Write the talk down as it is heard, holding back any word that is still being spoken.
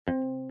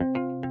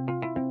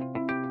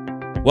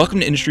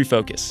Welcome to Industry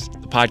Focus,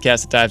 the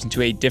podcast that dives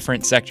into a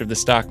different sector of the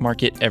stock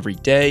market every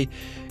day.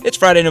 It's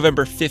Friday,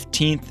 November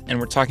 15th, and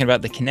we're talking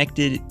about the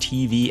connected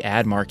TV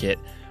ad market.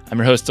 I'm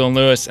your host, Dylan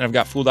Lewis, and I've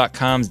got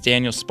Fool.com's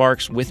Daniel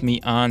Sparks with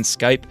me on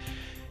Skype.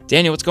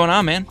 Daniel, what's going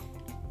on, man?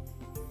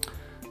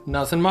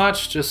 Nothing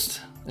much,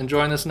 just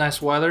enjoying this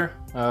nice weather.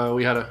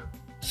 We had a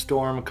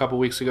storm a couple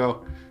weeks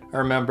ago. I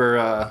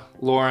remember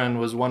Lauren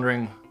was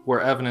wondering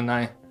where Evan and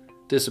I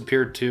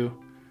disappeared to.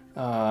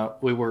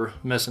 We were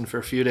missing for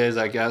a few days,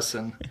 I guess,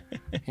 and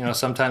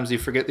sometimes you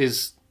forget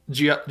these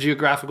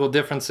geographical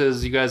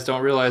differences. You guys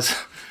don't realize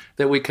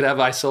that we could have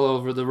ice all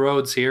over the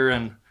roads here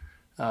in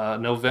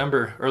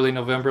early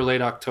November,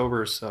 late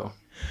October.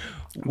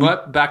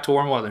 But back to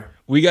warm weather.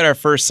 We got our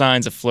first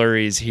signs of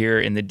flurries here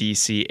in the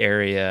DC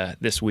area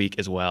this week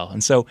as well,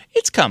 and so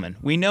it's coming.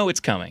 We know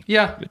it's coming.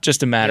 Yeah, it's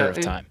just a matter of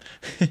time.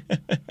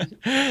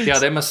 Yeah,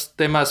 they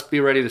must be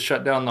ready to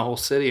shut down the whole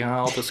city,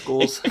 huh? All the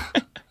schools.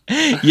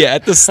 Yeah,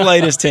 at the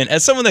slightest hint.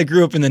 As someone that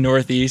grew up in the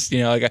Northeast,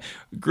 I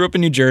grew up in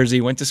New Jersey,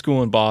 went to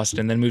school in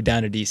Boston, then moved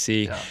down to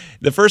DC. Yeah.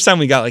 The first time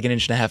we got like an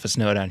inch and a half of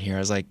snow down here, I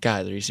was like,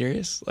 God, are you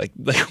serious? Like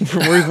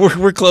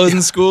we're closing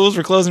schools,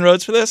 we're closing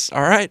roads for this?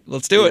 All right,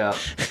 let's do it.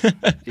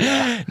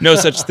 Yeah. No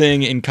such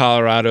thing in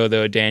Colorado,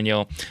 though,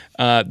 Daniel.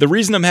 The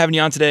reason I'm having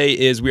you on today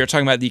is we are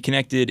talking about the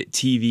connected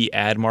TV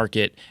ad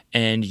market,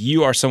 and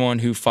you are someone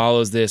who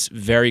follows this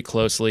very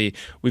closely.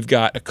 We've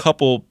got a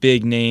couple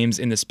big names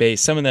in the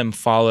space, some of them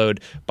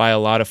followed by a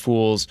lot of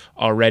fools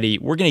already.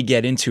 We're going to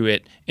get into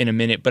it in a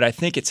minute, but I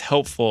think it's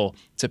helpful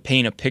to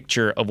paint a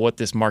picture of what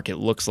this market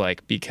looks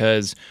like,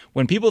 because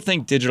when people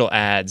think digital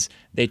ads,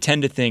 they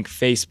tend to think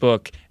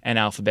Facebook and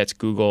Alphabet's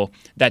Google,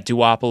 that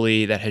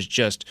duopoly that has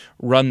just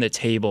run the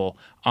table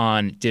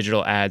on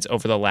digital ads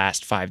over the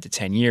last 5 to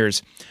 10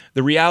 years.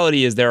 The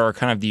reality is there are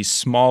kind of these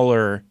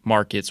smaller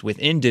markets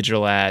within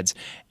digital ads,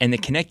 and the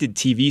connected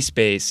TV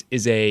space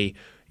is a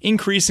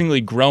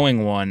increasingly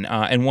growing one,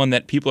 and one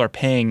that people are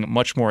paying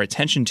much more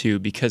attention to,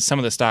 because some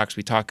of the stocks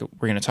we're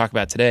going to talk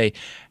about today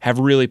have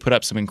really put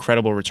up some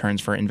incredible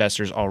returns for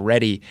investors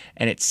already,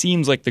 and it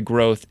seems like the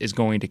growth is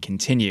going to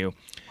continue.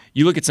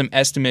 You look at some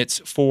estimates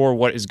for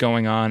what is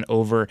going on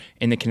over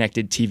in the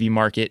connected TV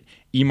market.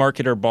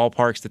 eMarketer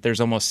ballparks that there's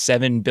almost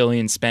 $7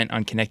 billion spent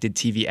on connected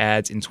TV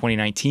ads in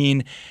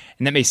 2019.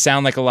 And that may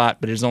sound like a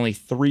lot, but it is only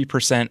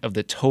 3% of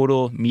the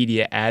total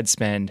media ad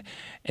spend.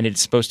 And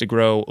it's supposed to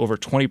grow over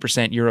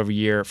 20% year over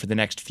year for the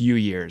next few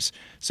years.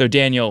 So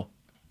Daniel,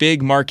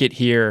 big market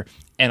here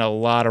and a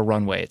lot of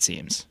runway, it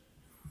seems.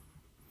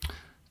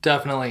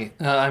 Definitely.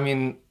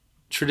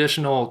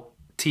 Traditional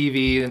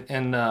TV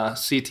and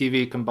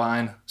CTV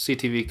combined,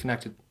 CTV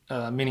connected,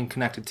 meaning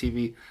connected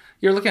TV,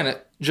 you're looking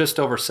at just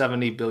over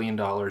 $70 billion.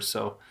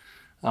 So,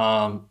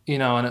 and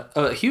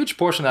a huge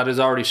portion of that is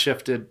already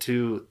shifted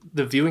to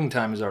the viewing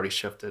time has already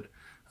shifted.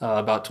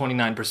 About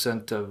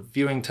 29% of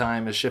viewing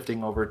time is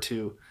shifting over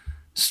to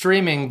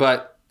streaming,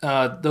 but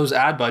those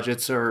ad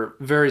budgets are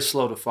very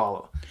slow to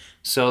follow.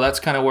 So that's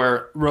kind of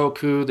where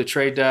Roku, The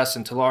Trade Desk,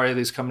 and Telaria,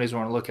 these companies we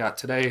want to look at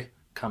today,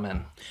 come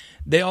in.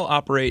 They all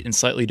operate in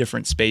slightly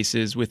different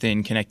spaces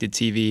within connected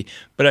TV,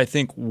 but I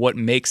think what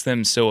makes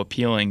them so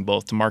appealing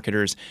both to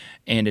marketers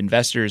and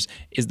investors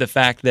is the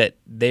fact that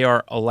they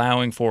are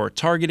allowing for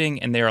targeting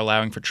and they are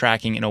allowing for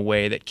tracking in a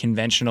way that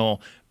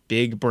conventional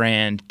big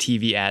brand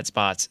TV ad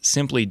spots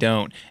simply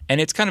don't. And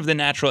it's kind of the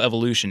natural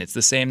evolution. It's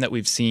the same that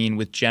we've seen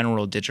with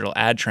general digital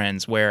ad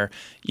trends where,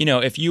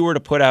 if you were to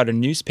put out a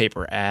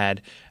newspaper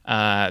ad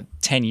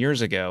 10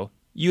 years ago,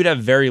 you'd have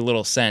very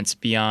little sense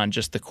beyond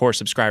just the core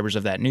subscribers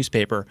of that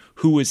newspaper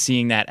who was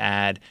seeing that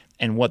ad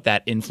and what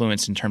that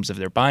influenced in terms of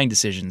their buying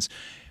decisions.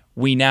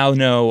 We now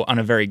know on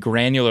a very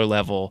granular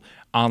level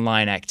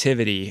online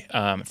activity,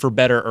 for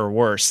better or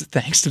worse,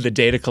 thanks to the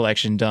data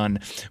collection done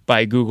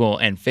by Google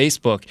and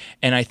Facebook.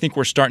 And I think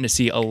we're starting to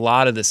see a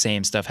lot of the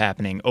same stuff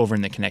happening over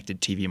in the connected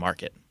TV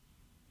market.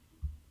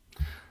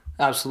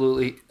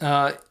 Absolutely.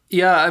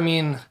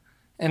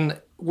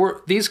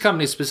 These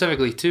companies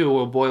specifically, too,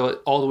 will boil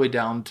it all the way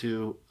down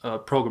to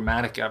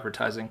programmatic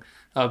advertising.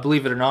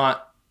 Believe it or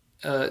not,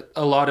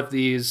 a lot of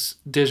these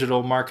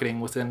digital marketing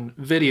within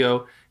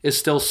video is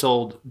still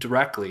sold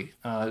directly,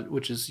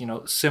 which is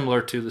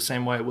similar to the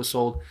same way it was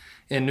sold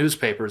in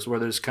newspapers, where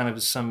there's kind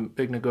of some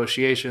big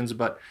negotiations.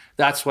 But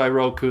that's why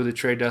Roku, The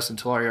Trade Desk,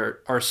 and Telaria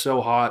are so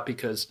hot,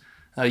 because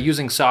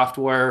using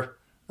software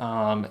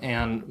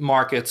and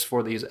markets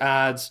for these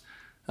ads,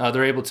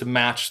 they're able to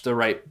match the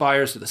right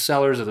buyers to the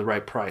sellers at the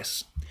right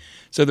price.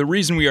 So the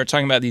reason we are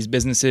talking about these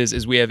businesses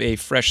is we have a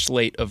fresh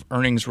slate of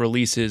earnings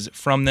releases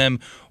from them.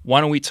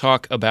 Why don't we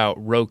talk about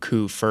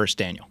Roku first,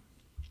 Daniel?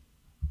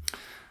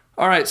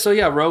 All right. So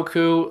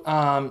Roku,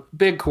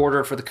 big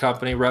quarter for the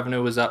company.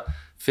 Revenue was up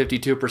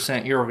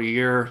 52% year over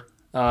year,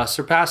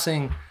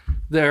 surpassing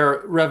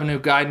their revenue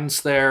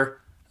guidance there.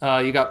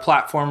 You got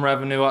platform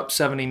revenue up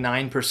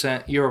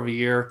 79% year over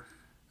year.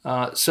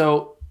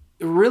 So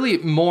really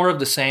more of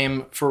the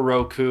same for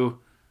Roku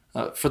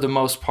for the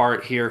most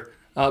part here.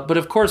 But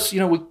of course,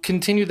 we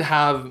continue to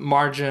have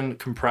margin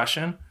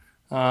compression.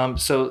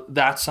 So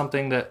that's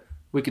something that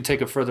we could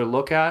take a further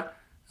look at.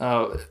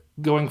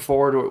 Going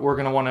forward, we're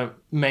going to want to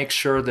make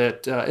sure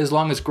that as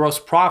long as gross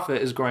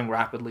profit is growing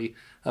rapidly,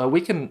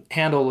 we can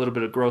handle a little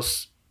bit of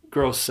gross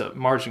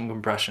margin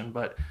compression.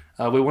 But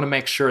we want to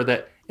make sure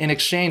that in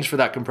exchange for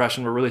that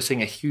compression, we're really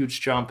seeing a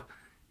huge jump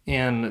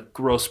in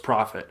gross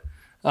profit.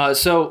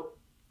 So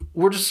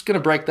we're just going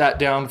to break that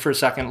down for a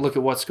second, look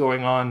at what's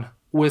going on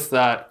with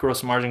that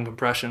gross margin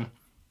compression.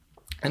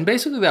 And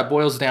basically that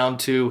boils down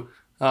to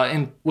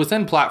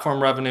within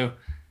platform revenue,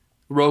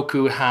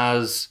 Roku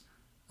has,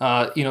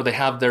 they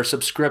have their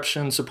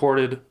subscription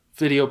supported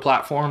video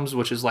platforms,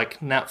 which is like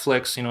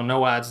Netflix,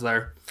 no ads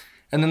there.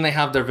 And then they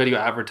have their video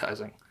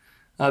advertising.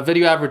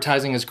 Video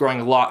advertising is growing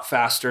a lot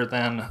faster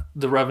than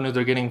the revenue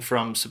they're getting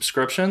from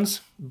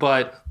subscriptions,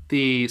 but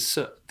the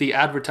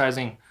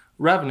advertising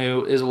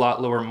revenue is a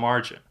lot lower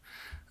margin.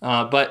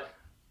 But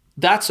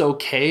that's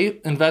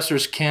okay.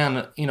 Investors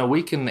can,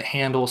 we can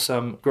handle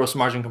some gross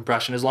margin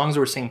compression as long as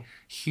we're seeing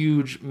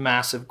huge,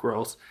 massive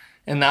growth.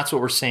 And that's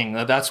what we're seeing.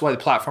 That's why the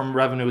platform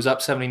revenue is up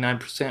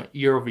 79%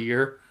 year over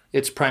year.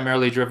 It's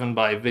primarily driven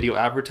by video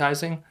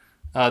advertising.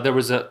 There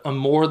was a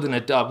more than a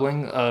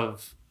doubling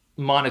of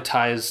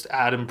monetized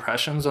ad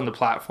impressions on the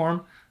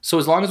platform. So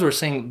as long as we're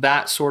seeing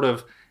that sort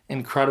of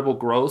incredible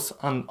growth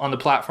on the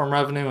platform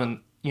revenue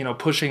and,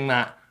 pushing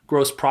that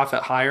gross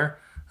profit higher,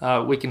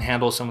 we can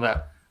handle some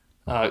of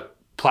that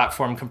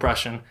platform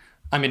compression.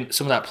 Some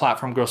of that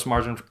platform gross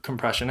margin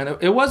compression. And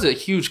it was a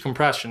huge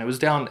compression. It was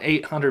down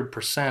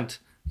 800%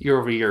 year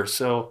over year.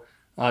 So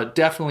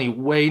definitely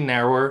way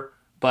narrower,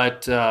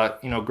 but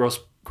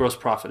gross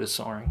profit is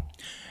soaring.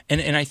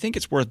 And I think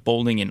it's worth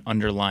bolding and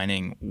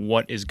underlining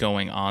what is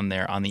going on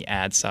there on the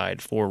ad side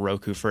for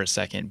Roku for a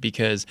second,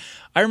 because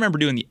I remember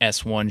doing the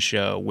S1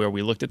 show where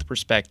we looked at the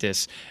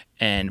prospectus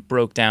and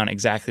broke down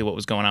exactly what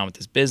was going on with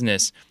this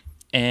business.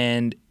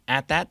 And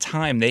at that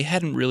time, they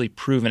hadn't really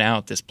proven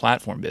out this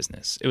platform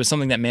business. It was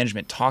something that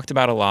management talked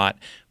about a lot,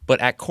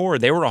 but at core,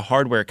 they were a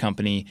hardware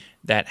company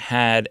that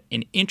had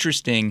an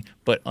interesting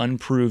but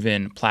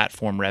unproven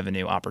platform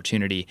revenue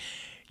opportunity.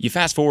 You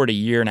fast forward a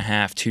year and a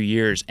half, 2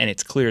 years, and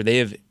it's clear they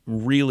have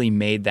really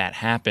made that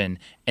happen,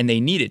 and they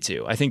needed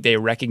to. I think they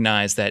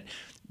recognize that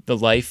the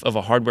life of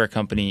a hardware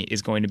company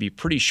is going to be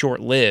pretty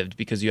short-lived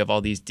because you have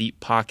all these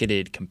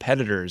deep-pocketed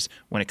competitors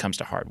when it comes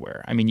to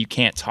hardware. You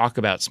can't talk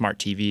about smart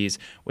TVs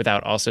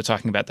without also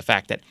talking about the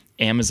fact that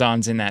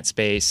Amazon's in that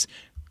space,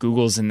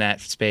 Google's in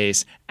that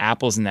space,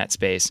 Apple's in that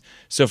space.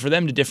 So for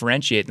them to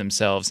differentiate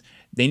themselves,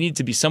 they need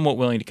to be somewhat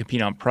willing to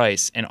compete on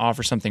price and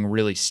offer something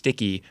really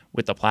sticky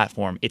with the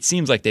platform. It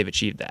seems like they've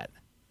achieved that.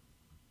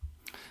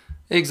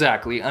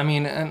 Exactly.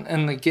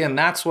 And again,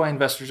 that's why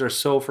investors are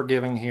so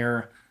forgiving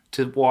here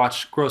to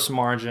watch gross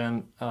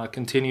margin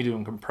continue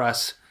to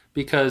compress,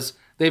 because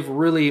they've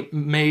really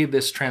made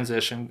this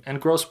transition,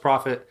 and gross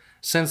profit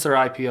since their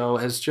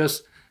IPO has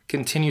just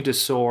continued to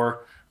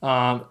soar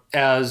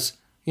as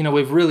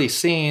we've really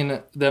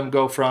seen them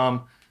go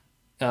from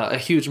a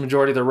huge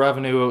majority of the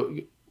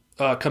revenue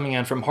coming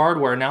in from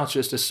hardware. Now it's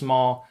just a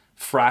small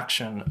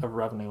fraction of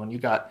revenue. And you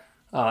got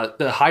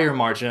the higher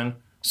margin.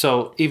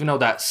 So even though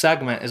that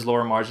segment is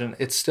lower margin,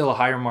 it's still a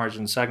higher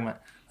margin segment,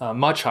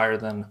 much higher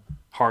than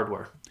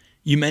hardware.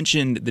 You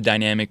mentioned the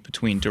dynamic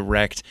between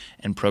direct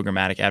and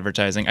programmatic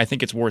advertising. I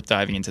think it's worth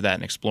diving into that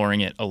and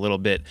exploring it a little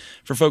bit.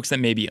 For folks that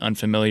may be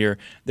unfamiliar,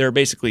 there are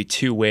basically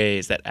two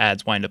ways that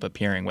ads wind up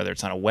appearing, whether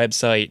it's on a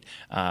website,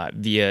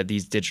 via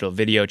these digital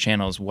video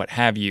channels, what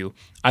have you.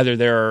 Either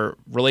there are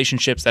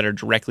relationships that are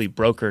directly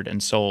brokered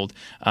and sold,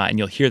 and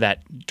you'll hear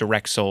that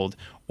direct sold,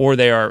 or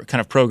they are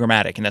kind of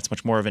programmatic, and that's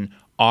much more of an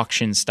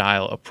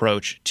auction-style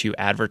approach to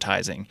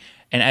advertising.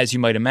 And as you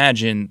might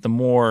imagine, the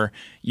more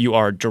you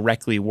are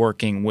directly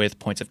working with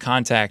points of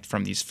contact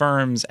from these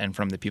firms and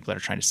from the people that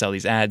are trying to sell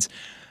these ads,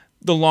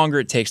 the longer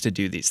it takes to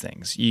do these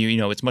things.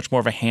 It's much more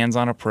of a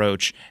hands-on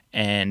approach,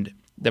 and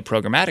the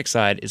programmatic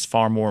side is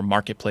far more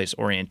marketplace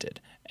oriented.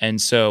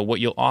 And so what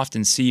you'll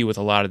often see with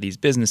a lot of these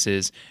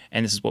businesses,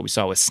 and this is what we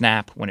saw with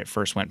Snap when it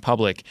first went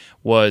public,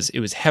 was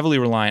it was heavily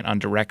reliant on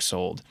direct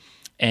sold.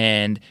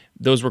 And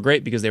those were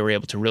great because they were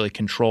able to really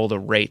control the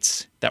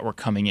rates that were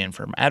coming in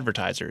from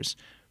advertisers.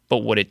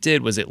 But what it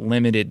did was it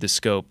limited the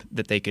scope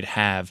that they could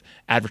have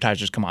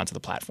advertisers come onto the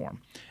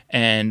platform.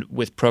 And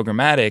with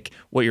programmatic,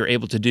 what you're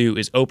able to do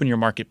is open your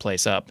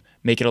marketplace up,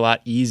 make it a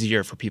lot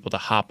easier for people to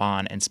hop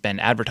on and spend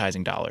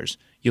advertising dollars.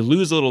 You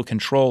lose a little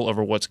control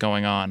over what's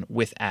going on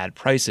with ad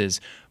prices,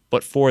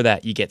 but for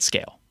that, you get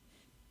scale.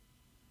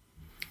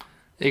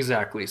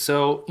 Exactly.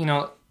 So,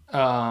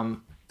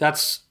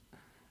 that's,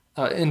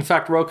 in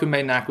fact, Roku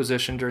made an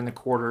acquisition during the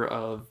quarter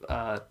of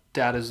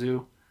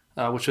DataXu,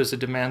 which was a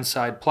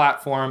demand-side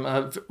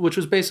platform, which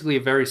was basically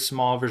a very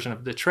small version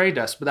of The Trade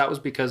Desk, but that was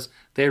because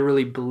they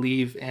really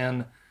believe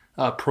in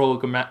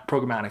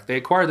programmatic. They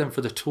acquired them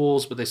for the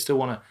tools, but they still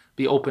want to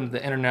be open to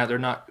the internet. They're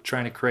not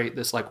trying to create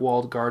this like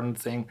walled garden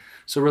thing.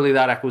 So really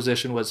that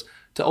acquisition was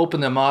to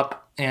open them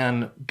up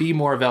and be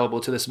more available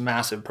to this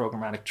massive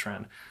programmatic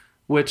trend,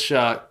 which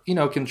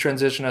can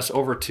transition us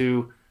over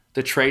to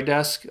The Trade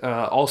Desk,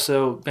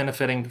 also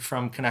benefiting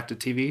from connected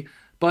TV.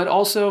 but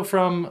also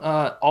from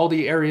all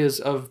the areas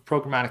of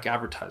programmatic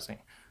advertising.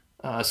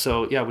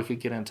 So yeah, we could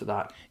get into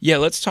that. Yeah,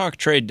 let's talk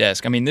Trade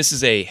Desk. I mean, this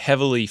is a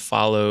heavily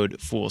followed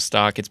Fool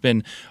stock. It's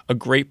been a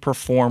great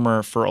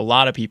performer for a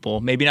lot of people.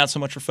 Maybe not so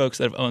much for folks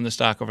that have owned the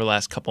stock over the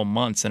last couple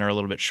months and are a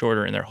little bit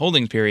shorter in their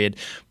holding period,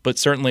 but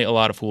certainly a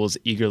lot of Fools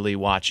eagerly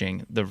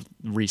watching the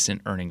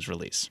recent earnings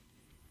release.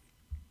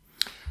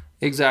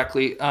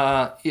 Exactly.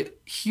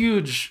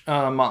 Huge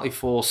Motley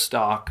Fool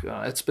stock.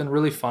 It's been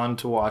really fun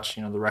to watch,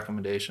 the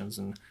recommendations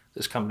and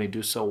this company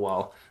do so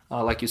well.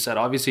 Like you said,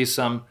 obviously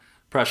some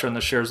pressure on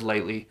the shares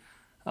lately.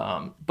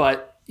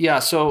 But yeah,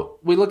 so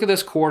we look at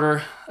this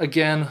quarter,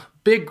 again,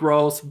 big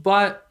growth,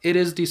 but it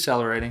is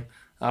decelerating.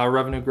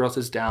 Revenue growth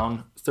is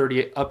down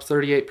up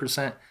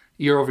 38%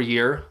 year over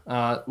year,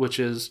 which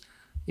is,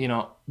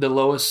 the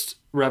lowest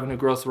revenue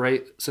growth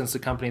rate since the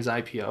company's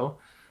IPO.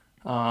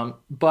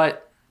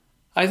 But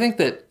I think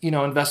that,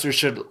 investors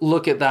should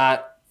look at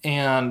that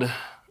and,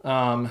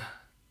 kind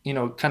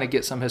of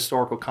get some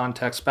historical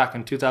context. Back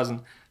in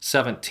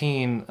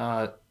 2017,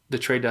 the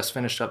Trade Desk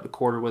finished up the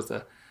quarter with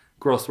a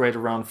growth rate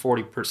around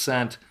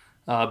 40%.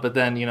 But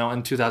then,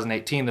 in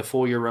 2018, the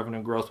full year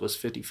revenue growth was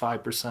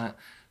 55%.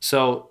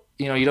 So,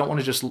 you don't want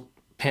to just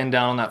pin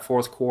down that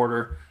fourth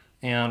quarter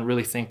and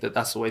really think that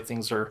that's the way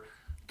things are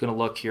going to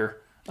look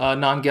here.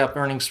 Non-GAAP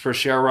earnings per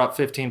share were up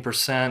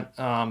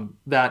 15%.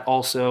 That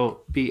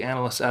also beat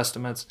analyst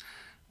estimates.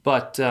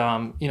 But,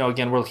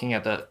 again, we're looking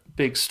at the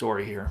big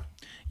story here.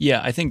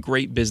 Yeah, I think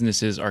great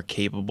businesses are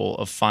capable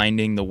of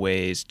finding the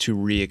ways to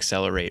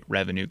re-accelerate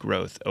revenue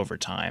growth over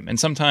time. And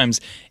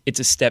sometimes it's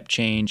a step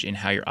change in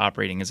how you're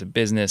operating as a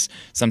business.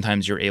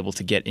 Sometimes you're able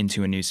to get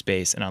into a new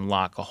space and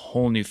unlock a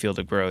whole new field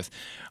of growth.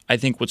 I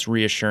think what's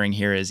reassuring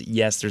here is,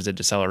 yes, there's a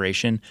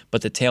deceleration,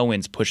 but the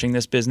tailwinds pushing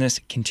this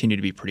business continue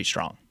to be pretty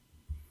strong.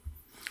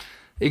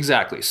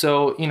 Exactly.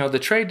 So, the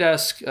Trade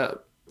Desk,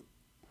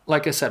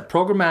 like I said,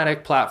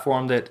 programmatic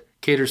platform that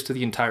caters to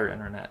the entire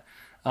internet.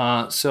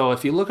 So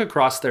if you look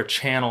across their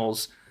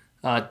channels,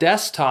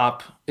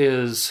 desktop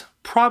is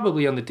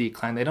probably on the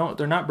decline.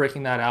 They're not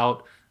breaking that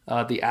out.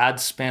 The ad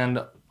spend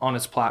on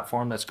its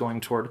platform that's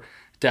going toward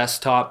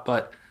desktop,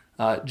 but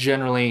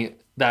generally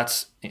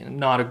that's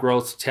not a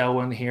growth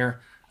tailwind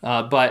here.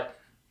 But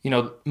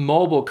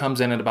mobile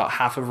comes in at about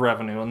half of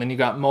revenue, and then you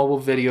got mobile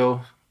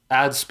video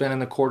ad spend in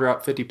the quarter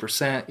up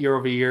 50% year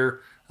over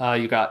year.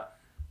 You got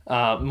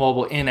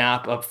mobile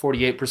in-app up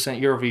 48%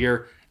 year over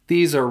year.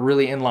 These are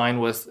really in line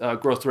with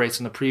growth rates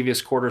in the previous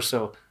quarter,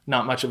 so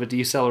not much of a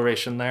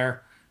deceleration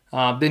there.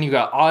 Then you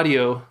got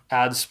audio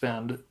ad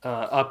spend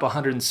up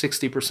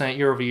 160%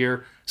 year over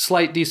year.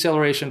 Slight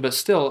deceleration, but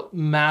still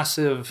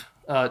massive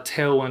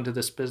tailwind to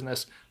this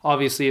business.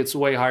 Obviously, it's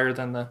way higher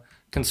than the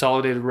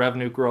consolidated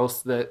revenue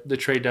growth that the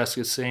Trade Desk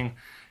is seeing.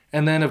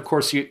 And then, of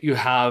course, you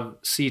have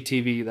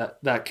CTV,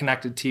 that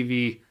connected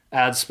TV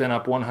ad spend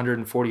up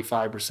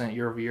 145%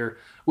 year over year,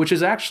 which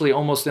is actually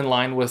almost in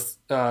line with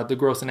the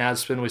growth in ad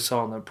spend we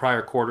saw in the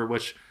prior quarter,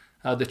 which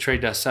the Trade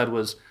Desk said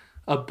was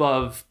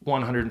above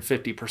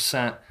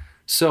 150%.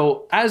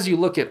 So as you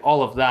look at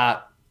all of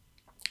that,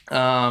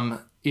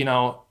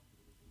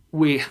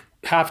 we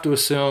have to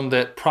assume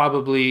that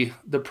probably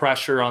the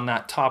pressure on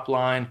that top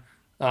line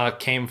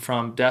came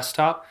from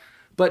desktop,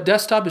 but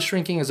desktop is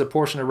shrinking as a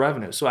portion of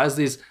revenue. So as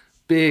these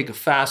big,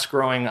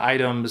 fast-growing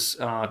items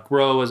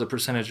grow as a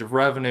percentage of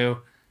revenue,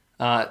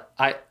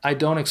 I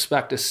don't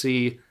expect to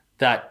see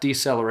that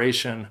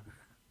deceleration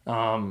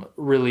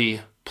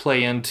really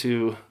play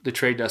into the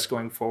Trade Desk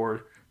going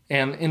forward.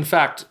 And in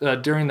fact,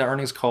 during the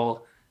earnings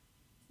call,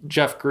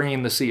 Jeff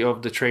Green, the CEO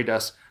of the Trade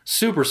Desk,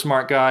 super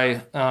smart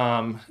guy.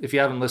 If you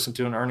haven't listened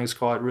to an earnings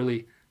call, I'd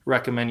really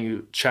recommend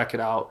you check it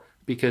out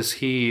because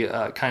he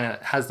kind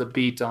of has the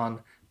beat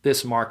on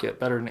this market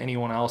better than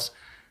anyone else.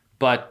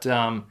 But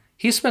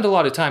he spent a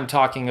lot of time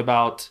talking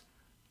about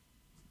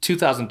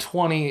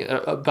 2020,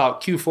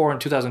 about Q4 in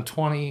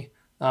 2020,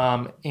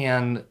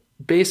 and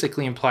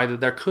basically implied that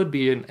there could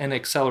be an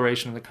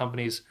acceleration in the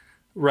company's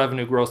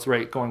revenue growth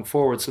rate going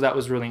forward. So that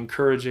was really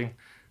encouraging.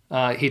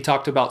 He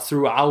talked about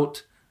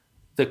throughout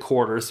the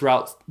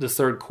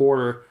third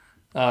quarter,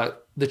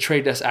 the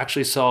Trade Desk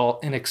actually saw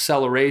an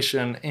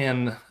acceleration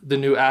in the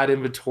new ad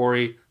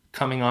inventory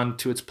coming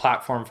onto its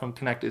platform from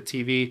connected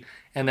TV,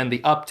 and then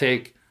the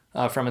uptake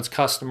from its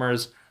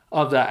customers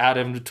of that ad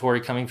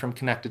inventory coming from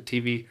connected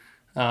TV.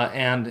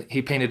 And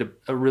he painted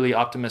a really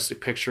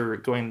optimistic picture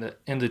going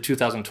into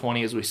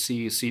 2020 as we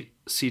see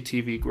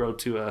CTV grow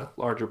to a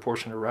larger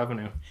portion of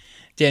revenue.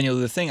 Daniel,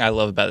 the thing I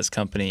love about this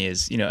company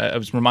is, I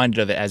was reminded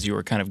of it as you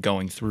were kind of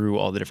going through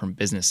all the different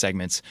business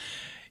segments.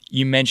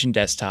 You mentioned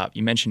desktop,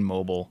 you mentioned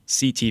mobile,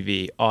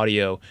 CTV,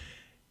 audio.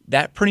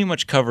 That pretty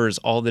much covers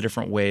all the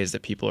different ways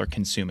that people are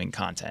consuming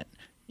content.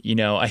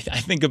 I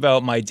think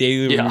about my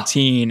daily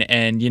routine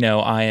and,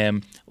 I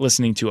am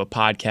listening to a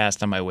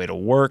podcast on my way to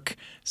work,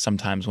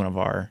 sometimes one of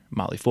our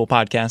Motley Fool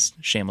podcasts,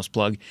 shameless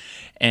plug.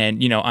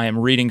 And, I am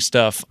reading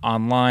stuff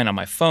online on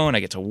my phone.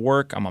 I get to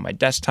work. I'm on my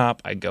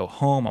desktop. I go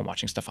home. I'm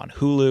watching stuff on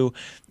Hulu.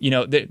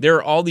 There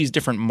are all these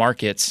different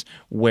markets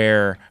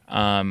where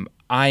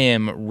I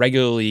am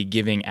regularly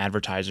giving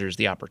advertisers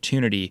the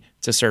opportunity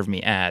to serve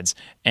me ads,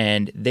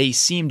 and they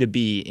seem to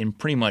be in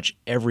pretty much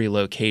every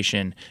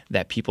location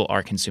that people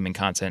are consuming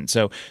content.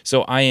 So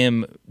I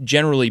am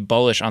generally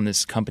bullish on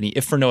this company,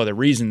 if for no other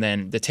reason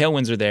than the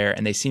tailwinds are there,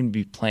 and they seem to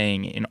be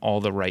playing in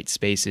all the right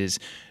spaces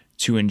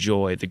to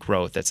enjoy the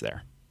growth that's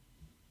there.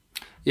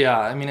 Yeah,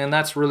 I mean, and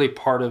that's really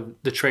part of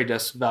the Trade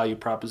Desk value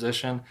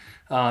proposition.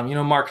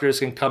 Marketers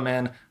can come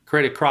in,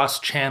 create a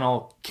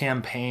cross-channel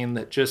campaign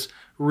that just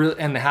really,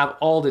 and have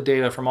all the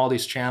data from all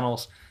these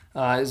channels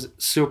is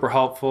super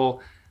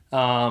helpful.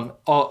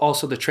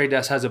 Also, the Trade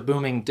Desk has a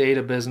booming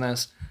data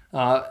business,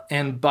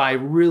 and by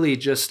really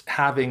just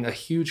having a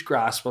huge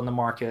grasp on the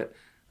market,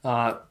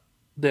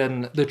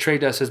 then the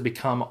Trade Desk has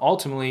become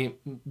ultimately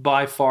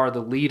by far the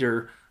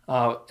leader,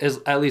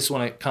 at least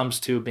when it comes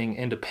to being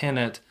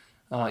independent.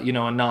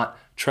 And not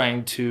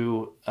trying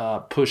to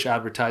push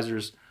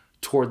advertisers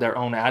toward their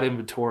own ad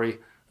inventory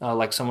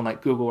like someone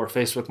like Google or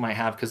Facebook might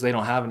have, because they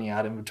don't have any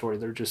ad inventory.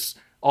 They're just,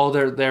 all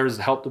they're there is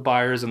to help the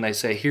buyers, and they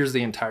say, here's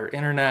the entire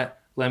internet.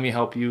 Let me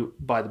help you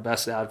buy the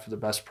best ad for the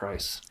best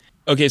price.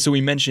 Okay, so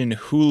we mentioned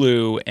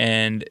Hulu,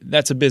 and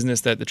that's a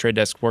business that the Trade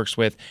Desk works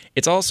with.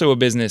 It's also a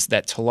business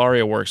that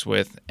Telaria works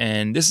with,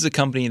 and this is a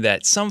company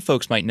that some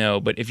folks might know,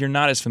 but if you're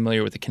not as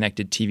familiar with the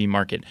connected TV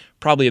market,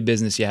 probably a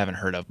business you haven't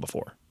heard of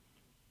before.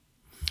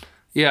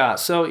 Yeah,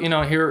 so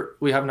here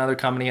we have another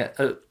company,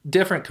 a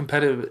different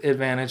competitive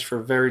advantage for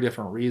a very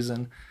different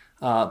reason.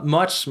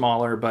 Much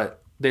smaller,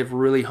 but they've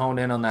really honed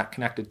in on that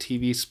connected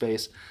TV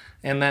space.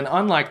 And then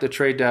unlike the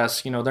Trade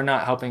Desk, they're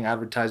not helping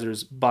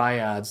advertisers buy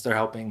ads. They're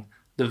helping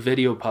the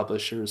video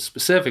publishers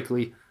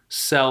specifically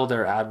sell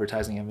their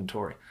advertising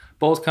inventory.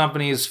 Both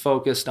companies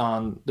focused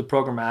on the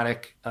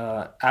programmatic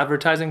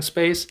advertising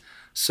space.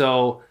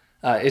 So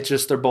it's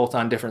just they're both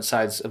on different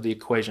sides of the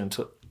equation.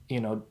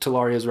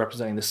 Telaria is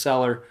representing the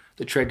seller.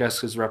 The Trade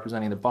Desk is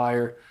representing the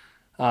buyer.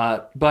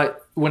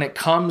 But when it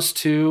comes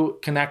to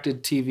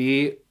connected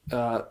TV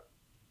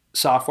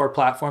software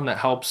platform that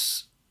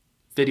helps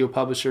video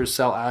publishers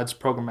sell ads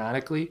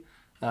programmatically,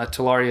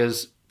 Telaria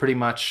is pretty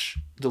much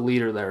the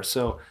leader there.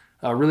 So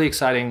a really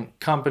exciting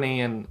company.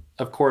 And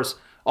of course,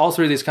 all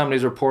three of these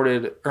companies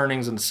reported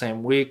earnings in the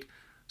same week.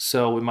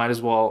 So we might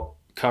as well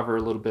cover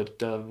a little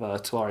bit of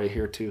Telaria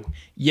here too.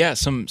 Yeah,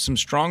 some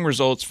strong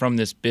results from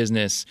this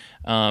business.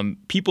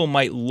 People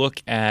might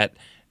look at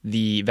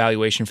the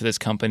valuation for this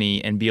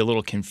company and be a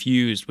little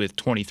confused with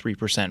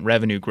 23%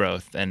 revenue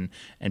growth and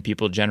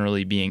people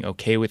generally being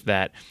okay with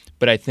that.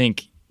 But I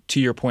think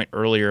to your point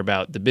earlier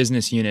about the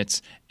business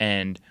units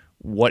and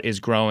what is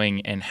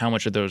growing and how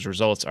much of those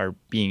results are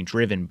being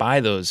driven by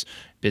those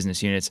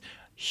business units,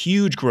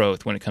 huge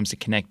growth when it comes to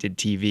connected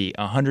TV,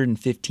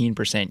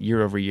 115%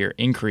 year over year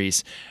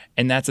increase.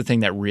 And that's the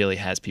thing that really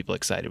has people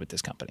excited with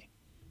this company.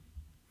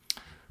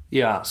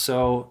 Yeah.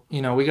 So,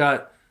 we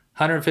got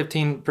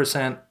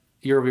 115%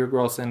 year over year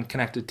growth in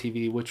connected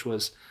TV, which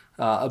was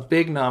a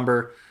big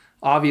number.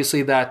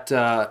 Obviously, that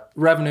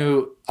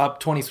revenue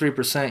up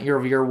 23% year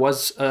over year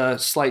was a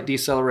slight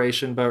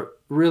deceleration, but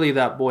really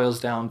that boils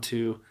down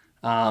to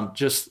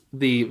just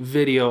the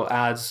video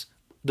ads,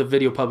 the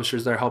video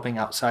publishers that are helping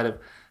outside of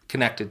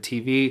connected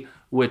TV,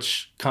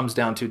 which comes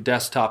down to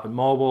desktop and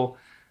mobile.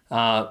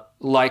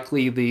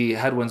 Likely the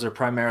headwinds are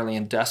primarily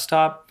in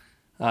desktop.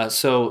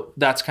 So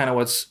that's kind of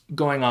what's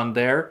going on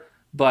there.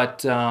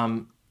 But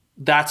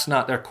that's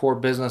not their core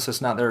business.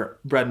 It's not their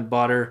bread and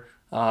butter.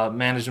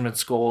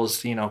 Management's goal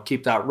is,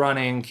 keep that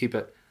running,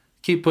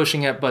 keep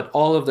pushing it. But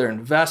all of their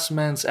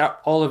investments,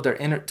 all of their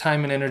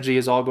time and energy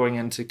is all going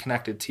into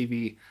connected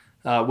TV,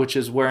 which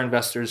is where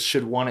investors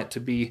should want it to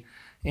be.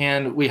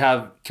 And we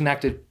have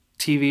connected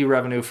TV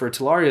revenue for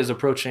Telaria is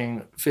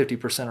approaching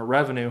 50% of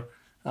revenue.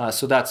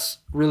 So that's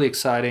really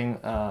exciting,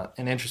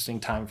 an interesting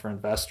time for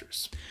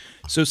investors.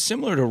 So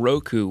similar to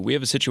Roku, we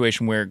have a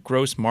situation where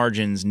gross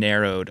margins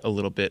narrowed a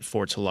little bit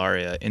for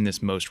Telaria in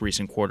this most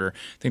recent quarter.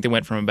 I think they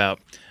went from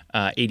about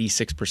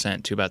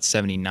 86% to about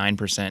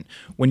 79%.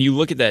 When you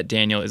look at that,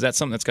 Daniel, is that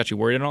something that's got you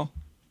worried at all?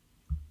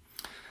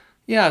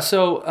 Yeah,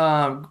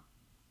 so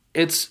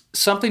it's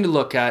something to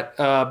look at,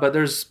 but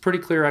there's pretty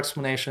clear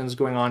explanations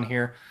going on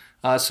here.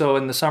 So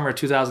in the summer of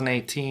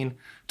 2018,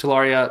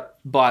 Telaria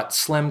bought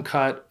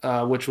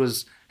SlimCut, which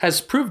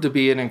has proved to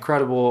be an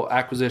incredible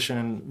acquisition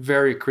and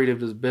very accretive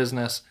to the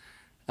business.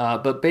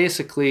 But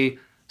basically,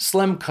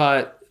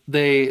 SlimCut,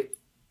 they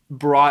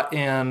brought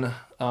in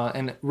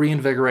and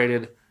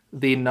reinvigorated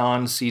the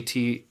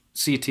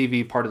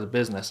non-CTV part of the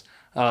business,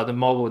 the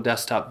mobile and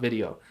desktop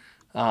video.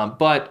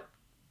 But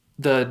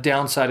the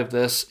downside of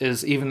this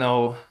is even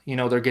though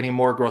they're getting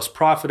more gross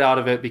profit out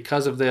of it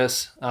because of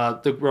this,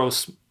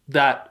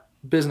 that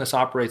business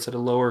operates at a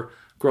lower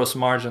gross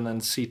margin than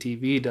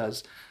CTV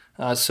does.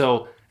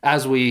 So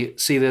as we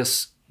see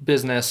this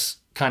business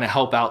kind of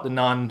help out the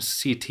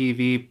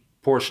non-CTV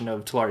portion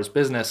of Telaria's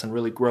business and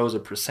really grows a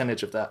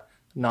percentage of that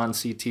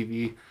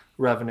non-CTV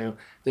revenue,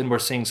 then we're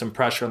seeing some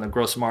pressure on the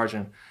gross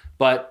margin.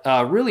 But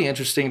really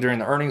interesting during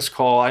the earnings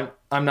call,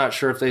 I'm not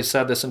sure if they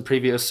said this in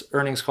previous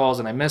earnings calls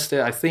and I missed it.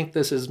 I think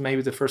this is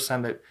maybe the first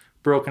time that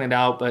broken it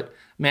out, but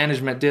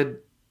management did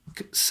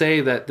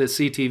say that the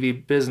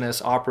CTV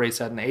business operates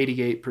at an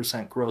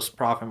 88% gross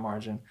profit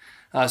margin.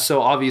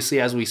 So obviously,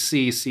 as we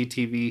see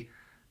CTV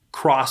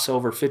cross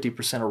over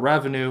 50% of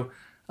revenue,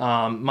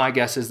 my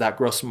guess is that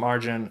gross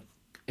margin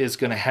is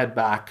going to head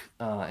back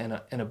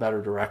in a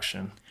better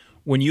direction.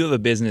 When you have a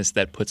business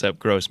that puts up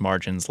gross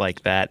margins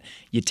like that,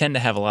 you tend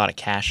to have a lot of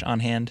cash on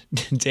hand,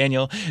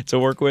 Daniel, to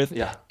work with.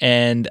 Yeah.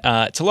 And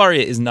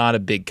Telaria is not a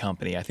big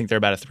company. I think they're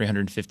about a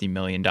 $350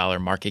 million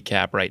market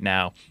cap right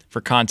now. For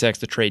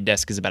context, The Trade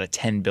Desk is about a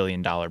 $10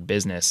 billion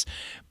business.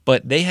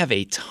 But they have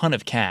a ton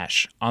of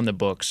cash on the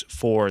books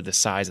for the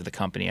size of the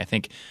company. I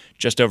think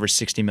just over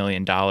 $60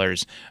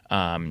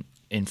 million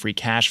in free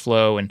cash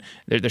flow. And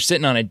they're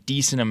sitting on a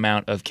decent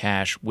amount of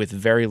cash with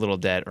very little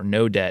debt or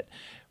no debt.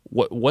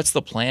 What's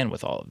the plan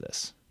with all of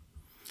this?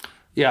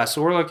 Yeah,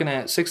 so we're looking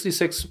at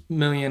 $66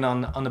 million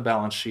on the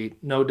balance sheet,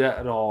 no debt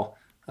at all,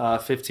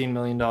 $15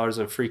 million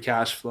of free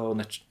cash flow in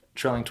the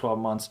trailing 12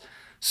 months.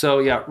 So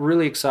yeah,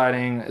 really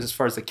exciting as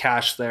far as the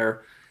cash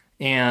there,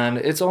 and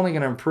it's only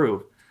going to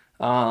improve.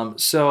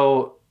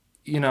 So,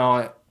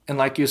 and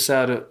like you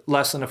said,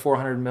 less than a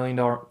 $400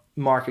 million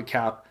market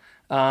cap.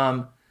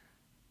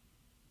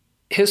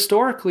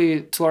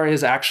 Historically, Telaria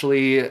has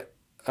actually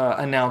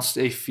announced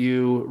a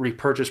few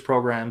repurchase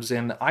programs,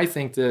 and I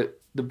think that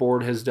the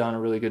board has done a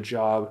really good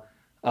job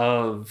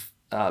of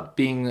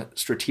being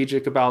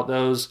strategic about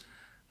those.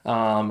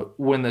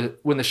 When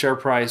the share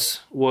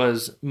price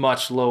was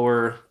much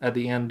lower at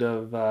the end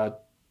of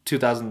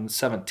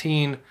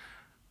 2017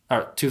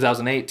 or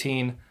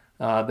 2018,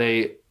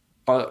 they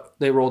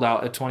rolled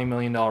out a $20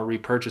 million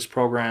repurchase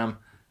program,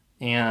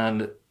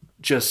 and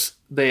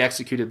they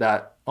executed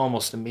that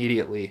almost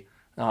immediately.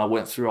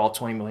 Went through all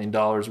 $20 million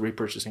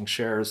repurchasing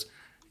shares.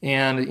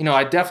 And,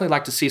 I'd definitely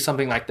like to see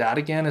something like that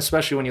again,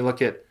 especially when you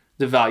look at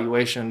the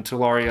valuation.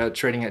 Telaria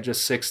trading at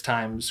just 6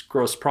 times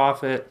gross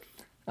profit.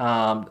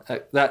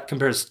 That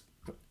compares,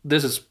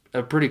 this is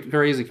a pretty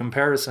crazy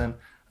comparison.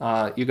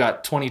 You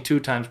got 22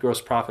 times gross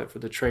profit for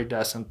The Trade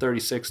Desk and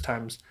 36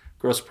 times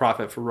gross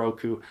profit for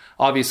Roku.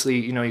 Obviously,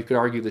 you could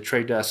argue The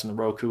Trade Desk and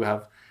the Roku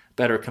have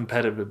better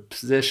competitive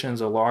positions,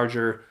 are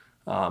larger,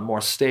 more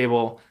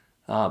stable.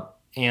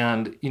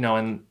 And,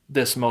 in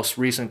this most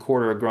recent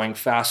quarter are growing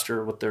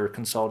faster with their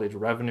consolidated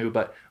revenue.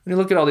 But when you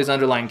look at all these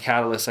underlying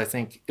catalysts, I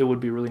think it would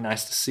be really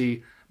nice to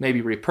see maybe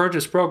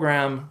repurchase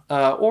program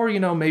or,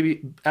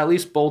 maybe at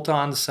least bolt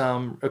on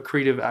some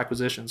accretive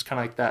acquisitions, kind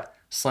of like that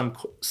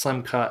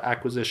Slim Cut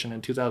acquisition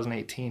in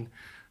 2018.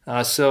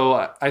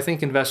 So I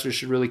think investors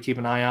should really keep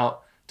an eye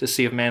out to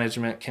see if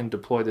management can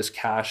deploy this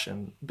cash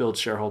and build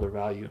shareholder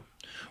value.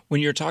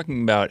 When you're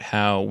talking about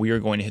how we are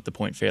going to hit the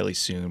point fairly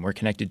soon, where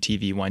connected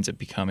TV winds up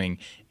becoming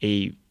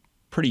a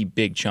pretty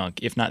big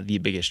chunk, if not the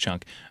biggest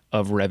chunk,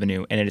 of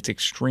revenue, and it's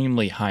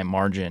extremely high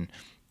margin,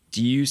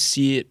 do you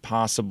see it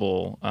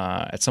possible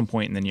at some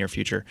point in the near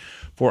future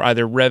for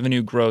either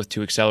revenue growth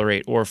to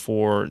accelerate or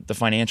for the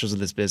financials of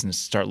this business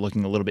to start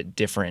looking a little bit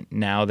different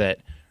now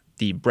that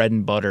the bread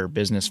and butter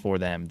business for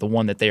them, the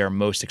one that they are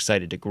most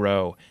excited to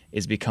grow,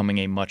 is becoming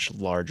a much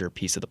larger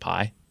piece of the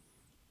pie?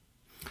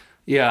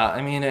 Yeah,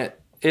 I mean,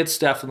 it's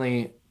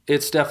definitely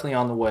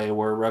on the way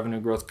where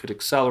revenue growth could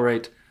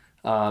accelerate.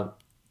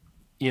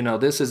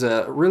 This is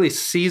a really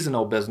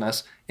seasonal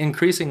business,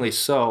 increasingly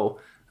so,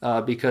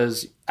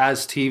 because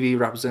as TV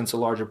represents a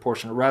larger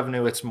portion of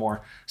revenue, it's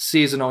more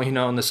seasonal.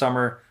 In the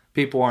summer,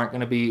 people aren't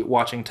going to be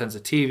watching tons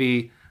of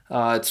TV.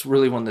 It's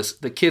really when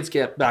the kids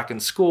get back in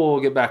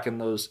school, get back in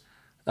those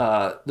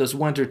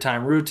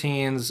wintertime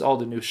routines, all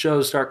the new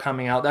shows start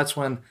coming out. That's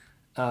when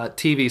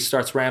TV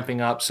starts ramping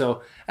up.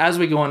 So as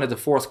we go into the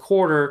fourth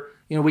quarter,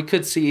 we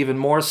could see even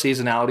more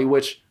seasonality,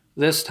 which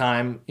this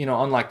time,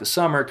 unlike the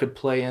summer, could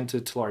play into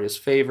Telaria's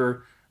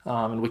favor.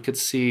 And we could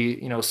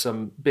see,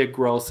 some big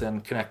growth in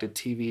connected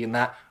TV and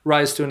that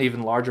rise to an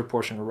even larger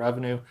portion of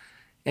revenue.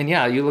 And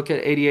yeah, you look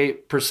at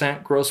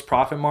 88% gross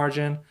profit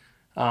margin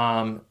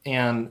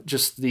and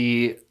just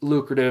the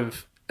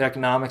lucrative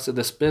economics of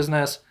this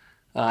business.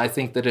 I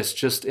think that it's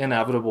just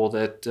inevitable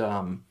that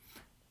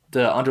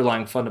the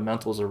underlying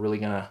fundamentals are really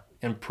going to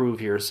improve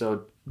here.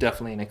 So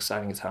definitely an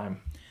exciting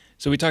time.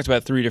 So we talked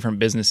about 3 different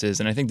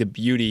businesses, and I think the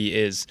beauty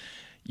is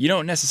you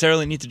don't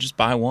necessarily need to just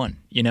buy one.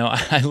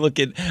 I look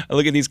at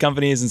these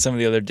companies and some of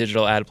the other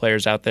digital ad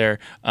players out there.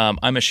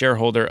 I'm a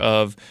shareholder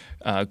of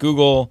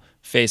Google,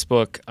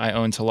 Facebook. I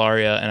own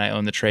Telaria, and I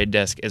own The Trade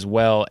Desk as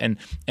well. And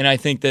I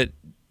think that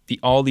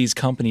all these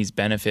companies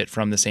benefit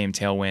from the same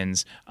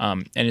tailwinds,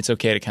 and it's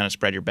okay to kind of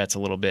spread your bets a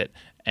little bit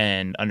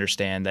and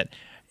understand that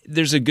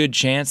there's a good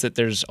chance that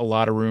there's a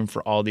lot of room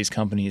for all these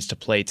companies to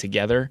play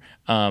together.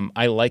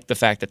 I like the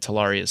fact that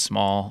Telaria is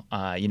small,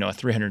 a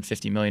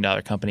 $350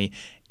 million company.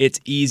 It's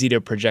easy to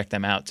project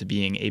them out to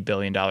being a $1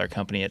 billion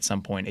company at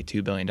some point, a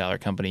 $2 billion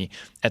company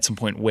at some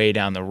point way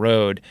down the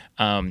road.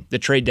 The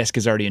Trade Desk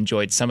has already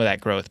enjoyed some of that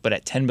growth, but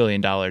at $10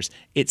 billion,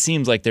 it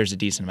seems like there's a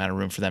decent amount of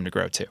room for them to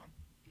grow too.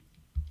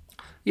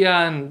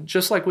 Yeah, and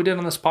just like we did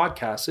on this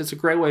podcast, it's a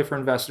great way for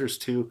investors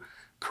to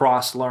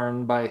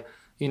cross-learn by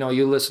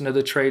You listen to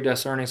the Trade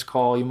Desk earnings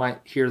call, you might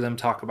hear them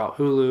talk about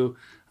Hulu,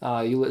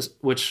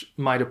 which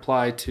might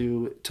apply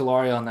to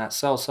Telaria on that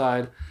sell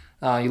side.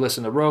 You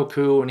listen to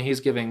Roku, and he's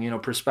giving,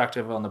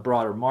 perspective on the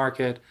broader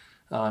market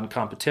and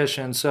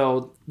competition.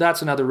 So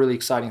that's another really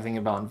exciting thing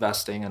about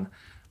investing, and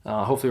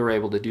hopefully we're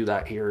able to do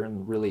that here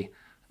and really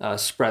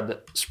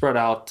spread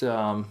out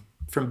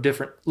from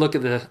different look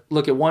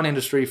at one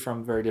industry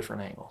from very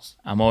different angles.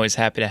 I'm always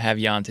happy to have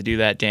you on to do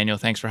that, Daniel.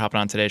 Thanks for hopping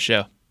on today's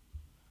show.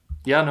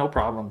 Yeah, no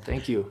problem.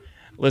 Thank you.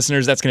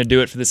 Listeners, that's going to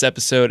do it for this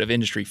episode of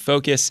Industry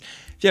Focus.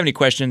 If you have any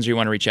questions or you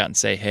want to reach out and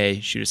say, hey,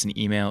 shoot us an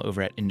email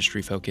over at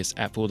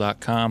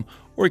industryfocus@fool.com,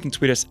 or you can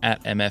tweet us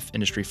at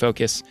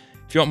MFIndustryFocus.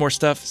 If you want more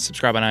stuff,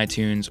 subscribe on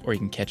iTunes, or you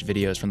can catch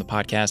videos from the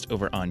podcast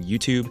over on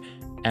YouTube.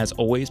 As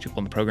always, people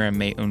in the program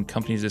may own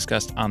companies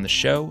discussed on the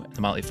show.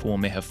 The Motley Fool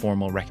may have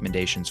formal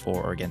recommendations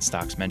for or against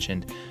stocks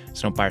mentioned,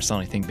 so don't buy or sell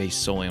anything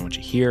based solely on what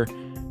you hear.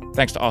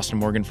 Thanks to Austin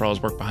Morgan for all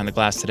his work behind the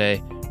glass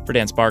today. For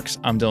Dan Sparks,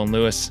 I'm Dylan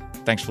Lewis.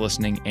 Thanks for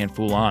listening, and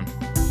Fool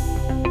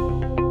on.